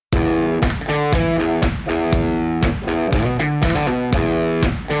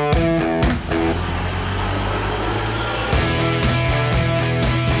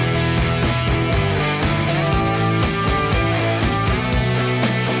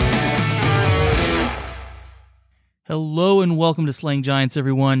Hello and welcome to Slaying Giants,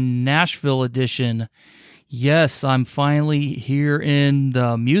 everyone. Nashville edition. Yes, I'm finally here in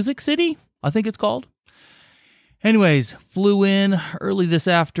the Music City, I think it's called. Anyways, flew in early this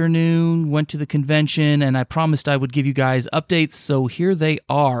afternoon, went to the convention, and I promised I would give you guys updates, so here they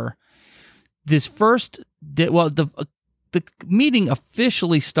are. This first day, the meeting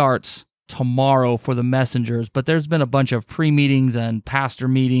officially starts tomorrow for the messengers, but there's been a bunch of pre-meetings and pastor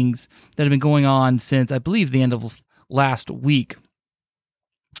meetings that have been going on since, I believe, the end of last week.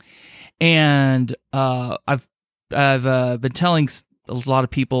 And I've been telling a lot of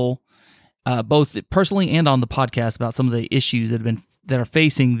people, both personally and on the podcast, about some of the issues that are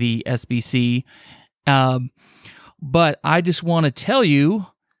facing the SBC. But I just want to tell you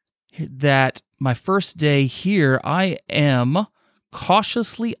that my first day here, I am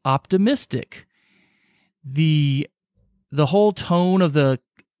cautiously optimistic. The whole tone of the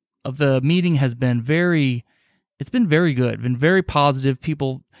meeting has been very good, been very positive.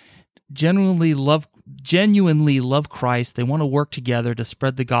 People genuinely love Christ. They want to work together to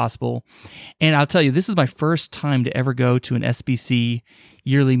spread the gospel. And I'll tell you, this is my first time to ever go to an SBC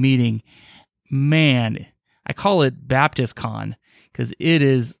yearly meeting. Man, I call it Baptist Con because it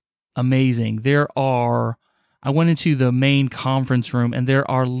is amazing. I went into the main conference room, and there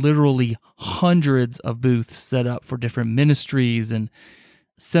are literally hundreds of booths set up for different ministries and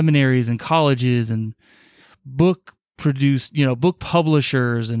seminaries and colleges and book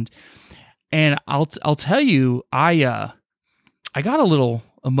publishers, and I'll tell you, I got a little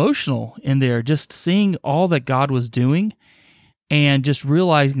emotional in there just seeing all that God was doing, and just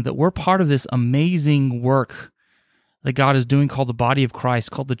realizing that we're part of this amazing work that God is doing, called the body of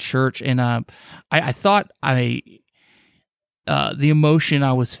Christ, called the church. And I thought the emotion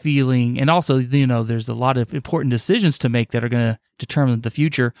I was feeling, and also, there's a lot of important decisions to make that are going to determine the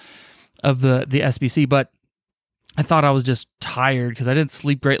future of the SBC. But I thought I was just tired because I didn't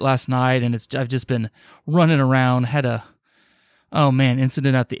sleep great last night, and I've just been running around. Had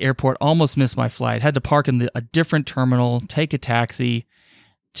incident at the airport. Almost missed my flight. Had to park in a different terminal, take a taxi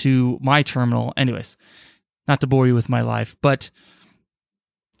to my terminal. Anyways, not to bore you with my life, but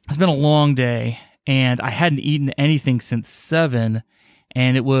it's been a long day, and I hadn't eaten anything since 7,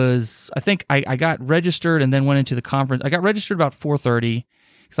 and it was, I think I got registered and then went into the conference. I got registered about 4:30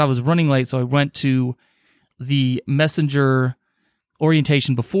 because I was running late, so I went to the messenger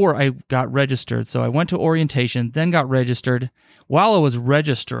orientation before I got registered. So I went to orientation, then got registered. While I was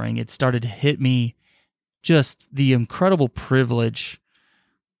registering, it started to hit me just the incredible privilege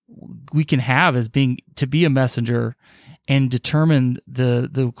we can have as to be a messenger and determine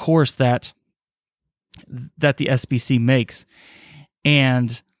the course that the SBC makes.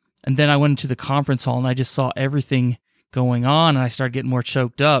 And then I went into the conference hall, and I just saw everything going on, and I started getting more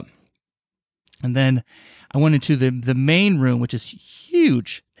choked up. And then I went into the main room, which is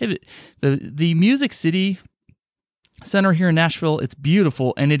huge. The Music City Center here in Nashville, it's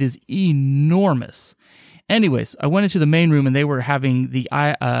beautiful, and it is enormous. Anyways, I went into the main room, and they were having the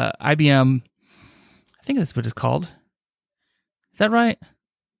IBM, I think that's what it's called. Is that right?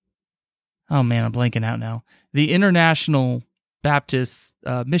 Oh man, I'm blanking out now. The International Baptist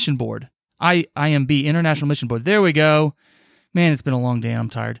Mission Board. IMB, International Mission Board. There we go. Man, it's been a long day. I'm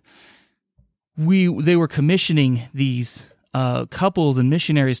tired. They were commissioning these couples and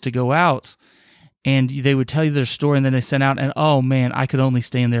missionaries to go out, and they would tell you their story, and then they sent out, and oh man, I could only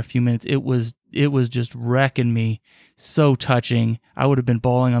stay in there a few minutes. It was just wrecking me. So touching. I would have been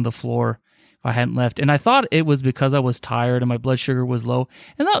bawling on the floor if I hadn't left. And I thought it was because I was tired and my blood sugar was low,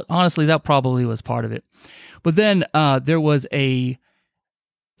 and honestly, that probably was part of it. But then there was a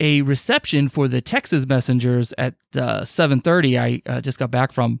reception for the Texas messengers at 7:30. I just got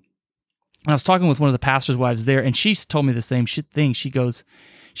back from. I was talking with one of the pastor's wives there, and she told me the same thing. She goes,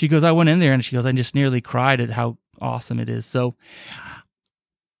 I went in there, and she goes, I just nearly cried at how awesome it is. So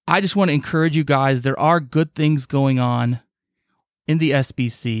I just want to encourage you guys. There are good things going on in the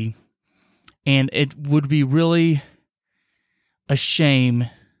SBC, and it would be really a shame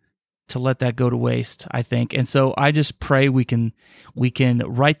to let that go to waste, I think. And so I just pray we can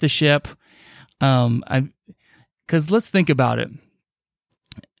right the ship. Because let's think about it.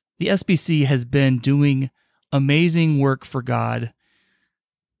 The SBC has been doing amazing work for God.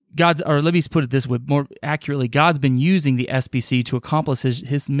 Or let me put it this way, more accurately, God's been using the SBC to accomplish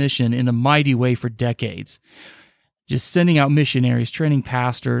his mission in a mighty way for decades. Just sending out missionaries, training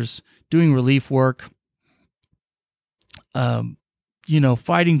pastors, doing relief work,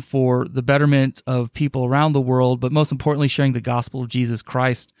 fighting for the betterment of people around the world, but most importantly, sharing the gospel of Jesus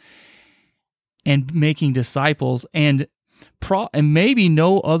Christ and making disciples. And maybe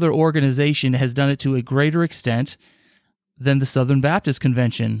no other organization has done it to a greater extent than the Southern Baptist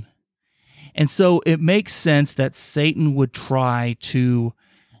Convention. And so it makes sense that Satan would try to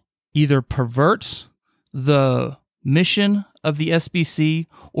either pervert the mission of the SBC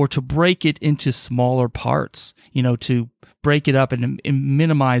or to break it into smaller parts, to break it up and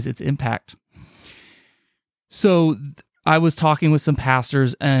minimize its impact. So I was talking with some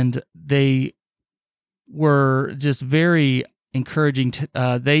pastors, and they were just very encouraging.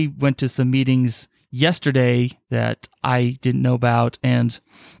 They went to some meetings yesterday that I didn't know about, and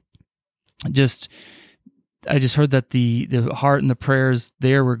I just heard that the heart and the prayers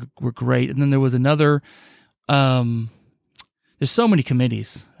there were great. And then there was another. There's so many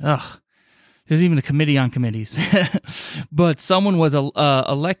committees. There's even a committee on committees. But someone was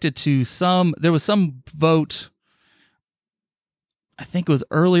elected to some. There was some vote, I think it was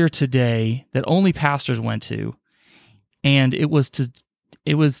earlier today, that only pastors went to, and it was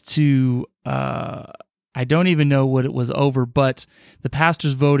to. I don't even know what it was over, but the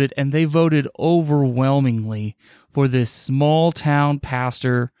pastors voted, and they voted overwhelmingly for this small town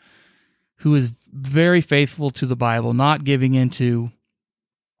pastor who is very faithful to the Bible, not giving into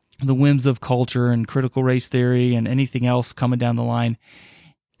the whims of culture and critical race theory and anything else coming down the line.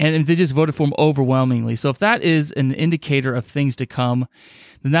 And they just voted for him overwhelmingly. So if that is an indicator of things to come,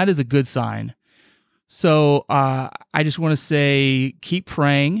 then that is a good sign. So I just want to say, keep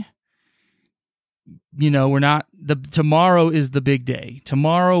praying. Tomorrow is the big day.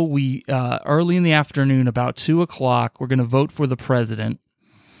 Tomorrow, we early in the afternoon, about 2:00, we're going to vote for the president.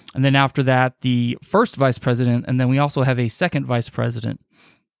 And then after that, the first vice president, and then we also have a second vice president.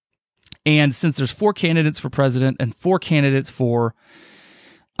 And since there's 4 candidates for president and 4 candidates for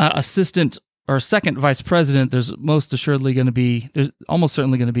assistant or second vice president, there's almost certainly going to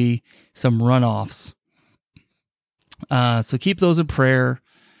be some runoffs. So keep those in prayer.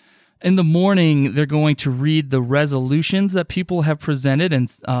 In the morning, they're going to read the resolutions that people have presented, and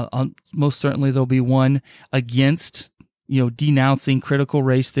most certainly there'll be one against denouncing critical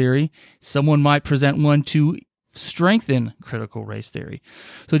race theory. Someone might present one to strengthen critical race theory.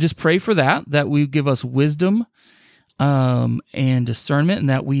 So just pray for that we give us wisdom and discernment, and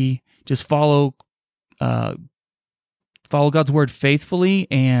that we just follow God's word faithfully,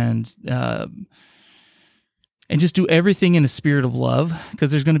 and just do everything in a spirit of love,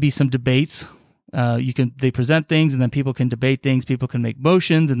 because there's going to be some debates. They present things, and then people can debate things. People can make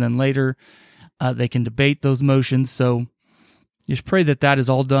motions, and then later they can debate those motions. So just pray that is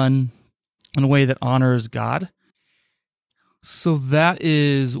all done in a way that honors God. So that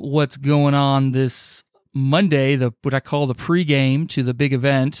is what's going on this Monday, what I call the pregame to the big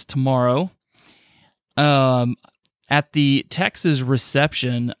event tomorrow. At the Texas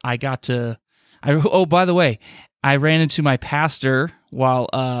reception, by the way, I ran into my pastor while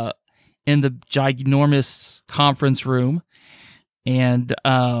in the ginormous conference room, and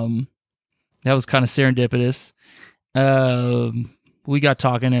that was kind of serendipitous. We got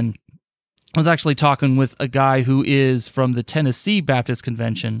talking, and I was actually talking with a guy who is from the Tennessee Baptist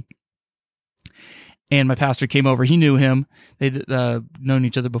Convention, and my pastor came over. He knew him. They'd known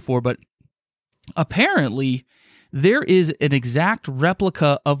each other before, but apparently there is an exact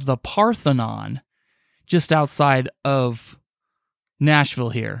replica of the Parthenon just outside of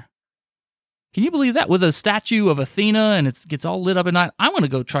Nashville here. Can you believe that? With a statue of Athena, and it gets all lit up at night. I want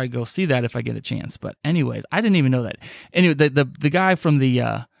to go see that if I get a chance. But anyways, I didn't even know that. Anyway, the guy from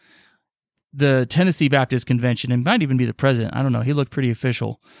the Tennessee Baptist Convention, and might even be the president, I don't know, he looked pretty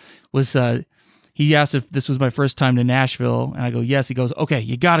official, he asked if this was my first time to Nashville, and I go, yes. He goes, okay,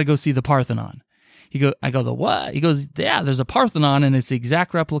 you got to go see the Parthenon. I go, the what? He goes, yeah, there's a Parthenon, and it's the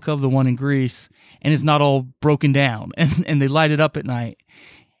exact replica of the one in Greece, and it's not all broken down, and they light it up at night.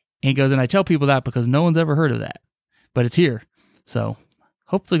 And he goes, and I tell people that because no one's ever heard of that, but it's here. So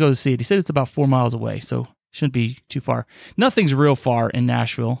hopefully go to see it. He said it's about 4 miles away, so shouldn't be too far. Nothing's real far in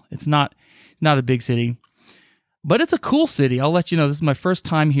Nashville. It's not a big city, but it's a cool city. I'll let you know. This is my first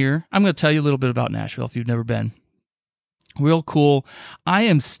time here. I'm going to tell you a little bit about Nashville if you've never been. Real cool. I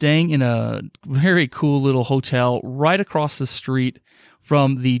am staying in a very cool little hotel right across the street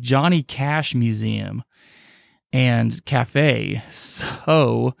from the Johnny Cash Museum and Cafe.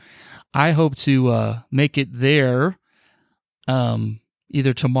 So I hope to make it there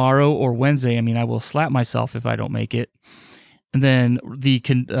either tomorrow or Wednesday. I mean, I will slap myself if I don't make it. And then the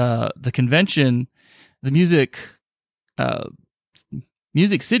convention, the Music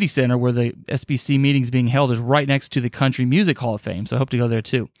City Center, where the SBC meeting is being held, is right next to the Country Music Hall of Fame. So I hope to go there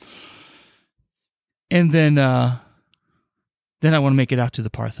too. And then I want to make it out to the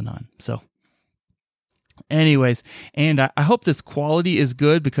Parthenon. So anyways, and I hope this quality is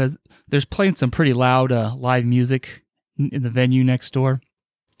good because there's playing some pretty loud live music in the venue next door.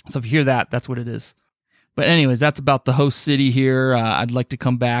 So if you hear that, that's what it is. But anyways, that's about the host city here. I'd like to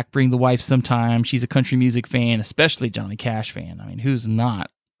come back, bring the wife sometime. She's a country music fan, especially Johnny Cash fan. I mean, who's not?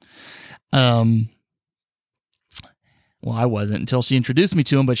 Well, I wasn't until she introduced me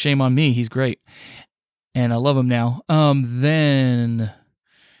to him, but shame on me. He's great. And I love him now. Then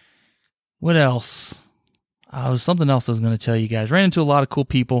what else? Something else I was going to tell you guys. Ran into a lot of cool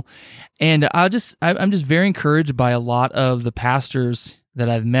people, and I'm just very encouraged by a lot of the pastors that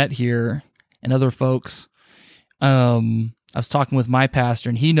I've met here and other folks. I was talking with my pastor,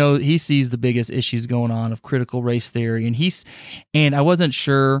 and he sees the biggest issues going on of critical race theory, and I wasn't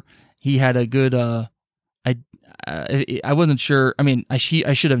sure he had a good. I wasn't sure. I mean, I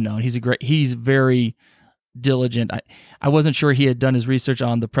should have known. He's very diligent. I wasn't sure he had done his research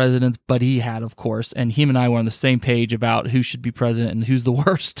on the presidents, but he had, of course, and him and I were on the same page about who should be president and who's the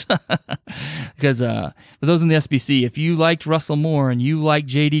worst. Because for those in the SBC, if you liked Russell Moore and you like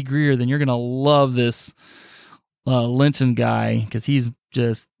J.D. Greer, then you're going to love this Linton guy, because he's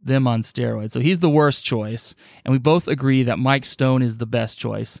just them on steroids. So he's the worst choice, and we both agree that Mike Stone is the best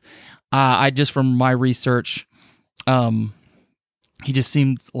choice. From my research, he just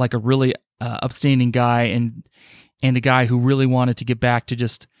seemed like a really upstanding guy, and a guy who really wanted to get back to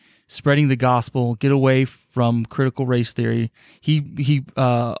just spreading the gospel, get away from critical race theory. He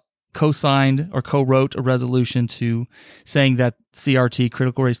co-signed or co-wrote a resolution to saying that CRT,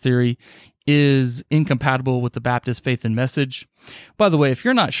 critical race theory, is incompatible with the Baptist faith and message. By the way, if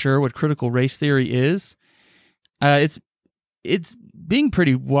you're not sure what critical race theory is, it's being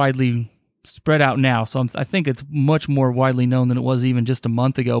pretty widely spread out now, so I think it's much more widely known than it was even just a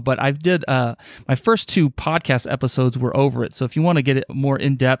month ago. But I did my first 2 podcast episodes were over it, so if you want to get a more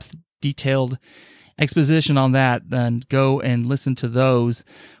in-depth, detailed exposition on that, then go and listen to those.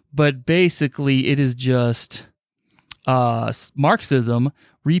 But basically, it is just Marxism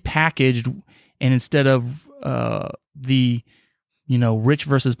repackaged, and instead of the rich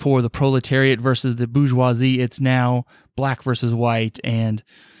versus poor, the proletariat versus the bourgeoisie, it's now black versus white, and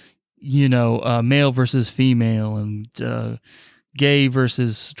male versus female, and gay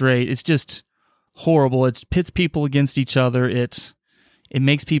versus straight. It's just horrible. It pits people against each other. It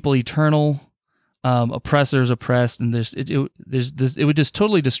makes people eternal oppressors oppressed, and it would just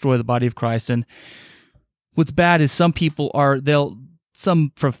totally destroy the body of Christ. And what's bad is some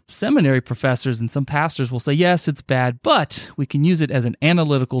seminary professors and some pastors will say, yes, it's bad, but we can use it as an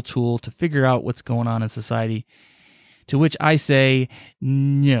analytical tool to figure out what's going on in society. To which I say,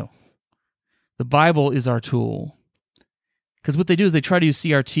 no. The Bible is our tool. Because what they do is they try to use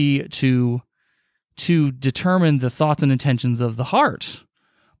CRT to determine the thoughts and intentions of the heart.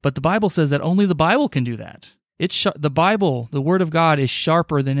 But the Bible says that only the Bible can do that. The Bible, the Word of God, is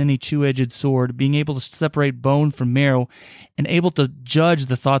sharper than any two-edged sword, being able to separate bone from marrow and able to judge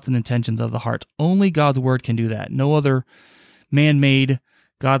the thoughts and intentions of the heart. Only God's Word can do that. No other man-made,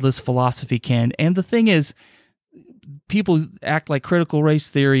 godless philosophy can. And the thing is, people act like critical race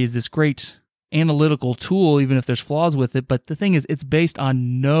theory is this great analytical tool, even if there's flaws with it. But the thing is, it's based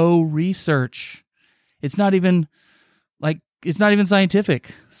on no research. It's not even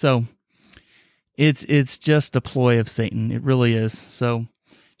scientific. So it's just a ploy of Satan. It really is. So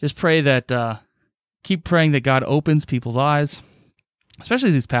just keep praying that God opens people's eyes,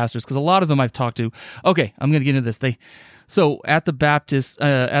 especially these pastors, because a lot of them I've talked to. Okay, I'm going to get into this. So at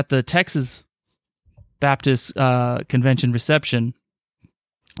the Texas Baptist convention reception,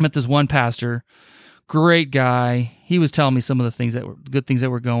 I met this one pastor, great guy. He was telling me some of the good things that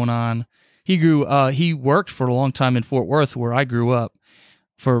were going on. He worked for a long time in Fort Worth, where I grew up,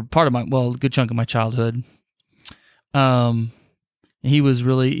 for part of a good chunk of my childhood. He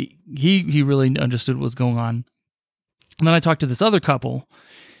really understood what was going on. And then I talked to this other couple,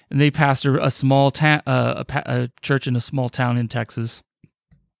 and they pastor a small town, a church in a small town in Texas.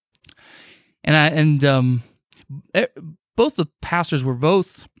 Both the pastors were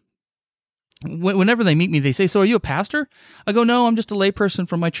whenever they meet me, they say, "So are you a pastor?" I go, "No, I'm just a layperson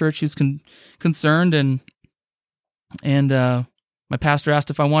from my church who's concerned." And my pastor asked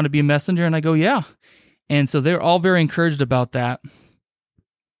if I wanted to be a messenger, and I go, "Yeah." And so they're all very encouraged about that.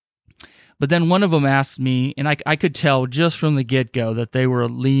 But then one of them asked me, and I could tell just from the get-go that they were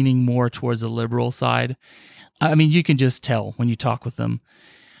leaning more towards the liberal side. I mean, you can just tell when you talk with them.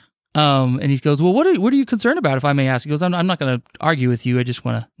 And he goes, "Well, what are you concerned about, if I may ask?" He goes, I'm not going to argue with you. I just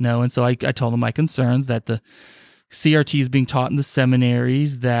want to know." And so I told him my concerns, that the CRT is being taught in the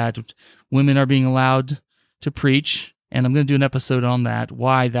seminaries, that women are being allowed to preach, and I'm going to do an episode on that,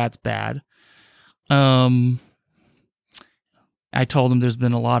 why that's bad. I told him there's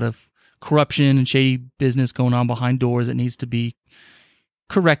been a lot of corruption and shady business going on behind doors that needs to be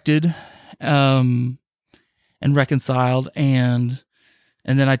corrected and reconciled. And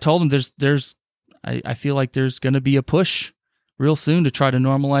then I told him I feel like there's going to be a push real soon to try to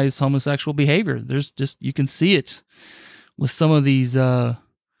normalize homosexual behavior. There's just, you can see it with some of these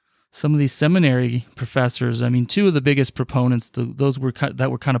seminary professors. I mean, two of the biggest proponents, those that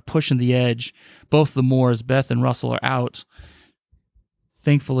were kind of pushing the edge, both the Moores, Beth and Russell, are out,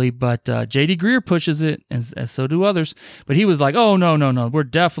 thankfully. But J.D. Greer pushes it, and so do others. But he was like, "Oh no, we're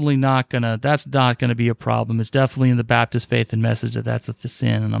definitely not gonna. That's not gonna be a problem. It's definitely in the Baptist faith and message that's a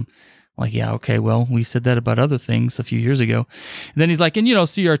sin." And I'm like, "Yeah, okay. Well, we said that about other things a few years ago." And then he's like, "And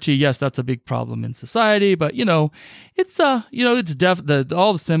CRT, yes, that's a big problem in society, but it's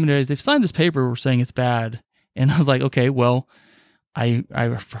all the seminaries, they've signed this paper, we're saying it's bad." And I was like, "Okay, well,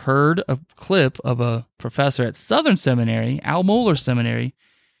 I've heard a clip of a professor at Southern Seminary, Al Mohler Seminary,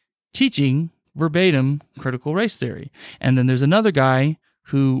 teaching verbatim critical race theory. And then there's another guy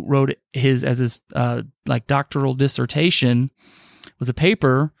who wrote his doctoral dissertation, was a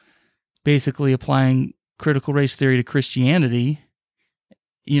paper basically applying critical race theory to Christianity,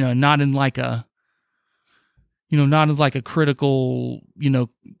 not in like a critical,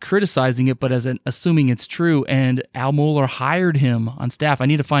 criticizing it, but as assuming it's true. And Al Mohler hired him on staff. I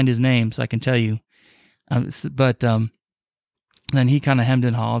need to find his name so I can tell you. But then he kind of hemmed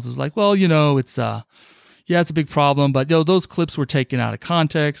and hawed. It was like, well, it's it's a big problem, but those clips were taken out of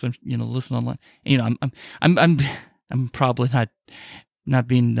context. And listen online. I'm probably not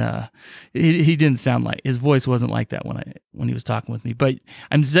being. He didn't sound like, his voice wasn't like that when he was talking with me. But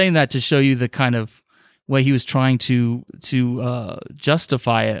I'm saying that to show you the kind of way he was trying to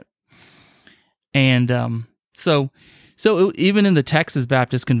justify it. And so even in the Texas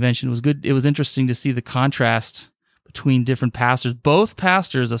Baptist Convention, it was good. It was interesting to see the contrast between different pastors. Both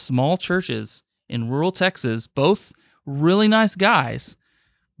pastors of small churches in rural Texas, both really nice guys,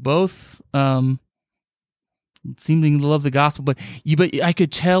 both seeming to love the gospel. But I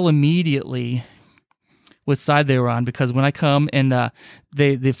could tell immediately what side they were on, because when I come and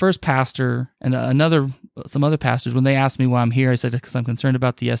the first pastor and some other pastors, when they asked me why I'm here, I said, because I'm concerned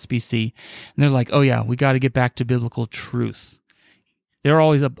about the SBC. And they're like, "Oh yeah, we got to get back to biblical truth." They're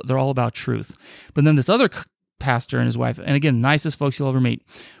all about truth. But then this other pastor and his wife, and again, nicest folks you'll ever meet,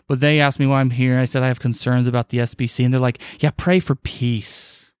 but they asked me why I'm here. I said I have concerns about the SBC, and they're like, "Yeah, pray for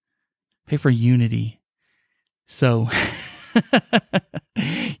peace, pray for unity." So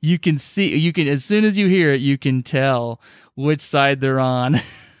you can as soon as you hear it, you can tell which side they're on.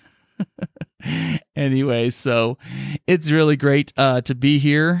 Anyway, so it's really great to be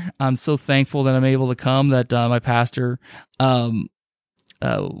here. I'm so thankful that I'm able to come, that my pastor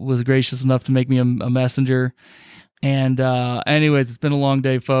was gracious enough to make me a messenger. And anyways, it's been a long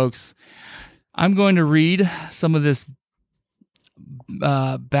day, folks. I'm going to read some of this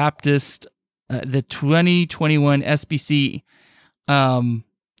Baptist, the 2021 SBC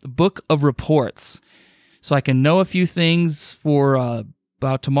book of reports, so I can know a few things for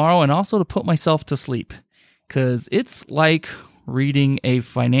about tomorrow, and also to put myself to sleep, because it's like reading a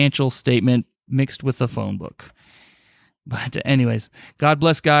financial statement mixed with a phone book. But anyways, God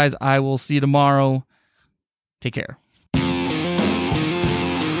bless, guys. I will see you tomorrow. Take care.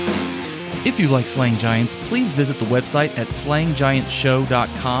 If you like Slaying Giants, please visit the website at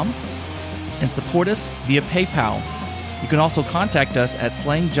slayinggiantshow.com and support us via PayPal. You can also contact us at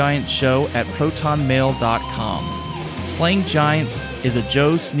slayinggiantshow@protonmail.com. Slaying Giants is a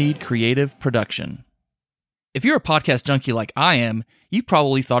Joe Sneed creative production. If you're a podcast junkie like I am, you've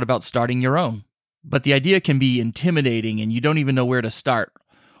probably thought about starting your own. But the idea can be intimidating and you don't even know where to start.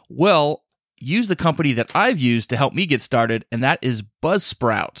 Well, use the company that I've used to help me get started, and that is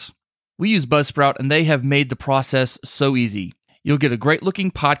Buzzsprout. We use Buzzsprout, and they have made the process so easy. You'll get a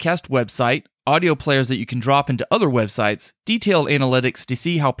great-looking podcast website, audio players that you can drop into other websites, detailed analytics to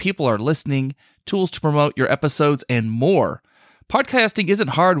see how people are listening, tools to promote your episodes, and more. Podcasting isn't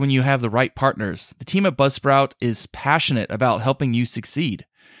hard when you have the right partners. The team at Buzzsprout is passionate about helping you succeed.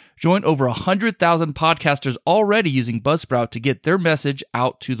 Join over 100,000 podcasters already using Buzzsprout to get their message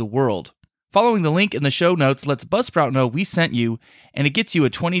out to the world. Following the link in the show notes lets Buzzsprout know we sent you, and it gets you a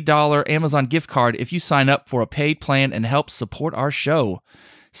 $20 Amazon gift card if you sign up for a paid plan and help support our show.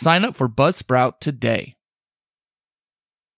 Sign up for Buzzsprout today.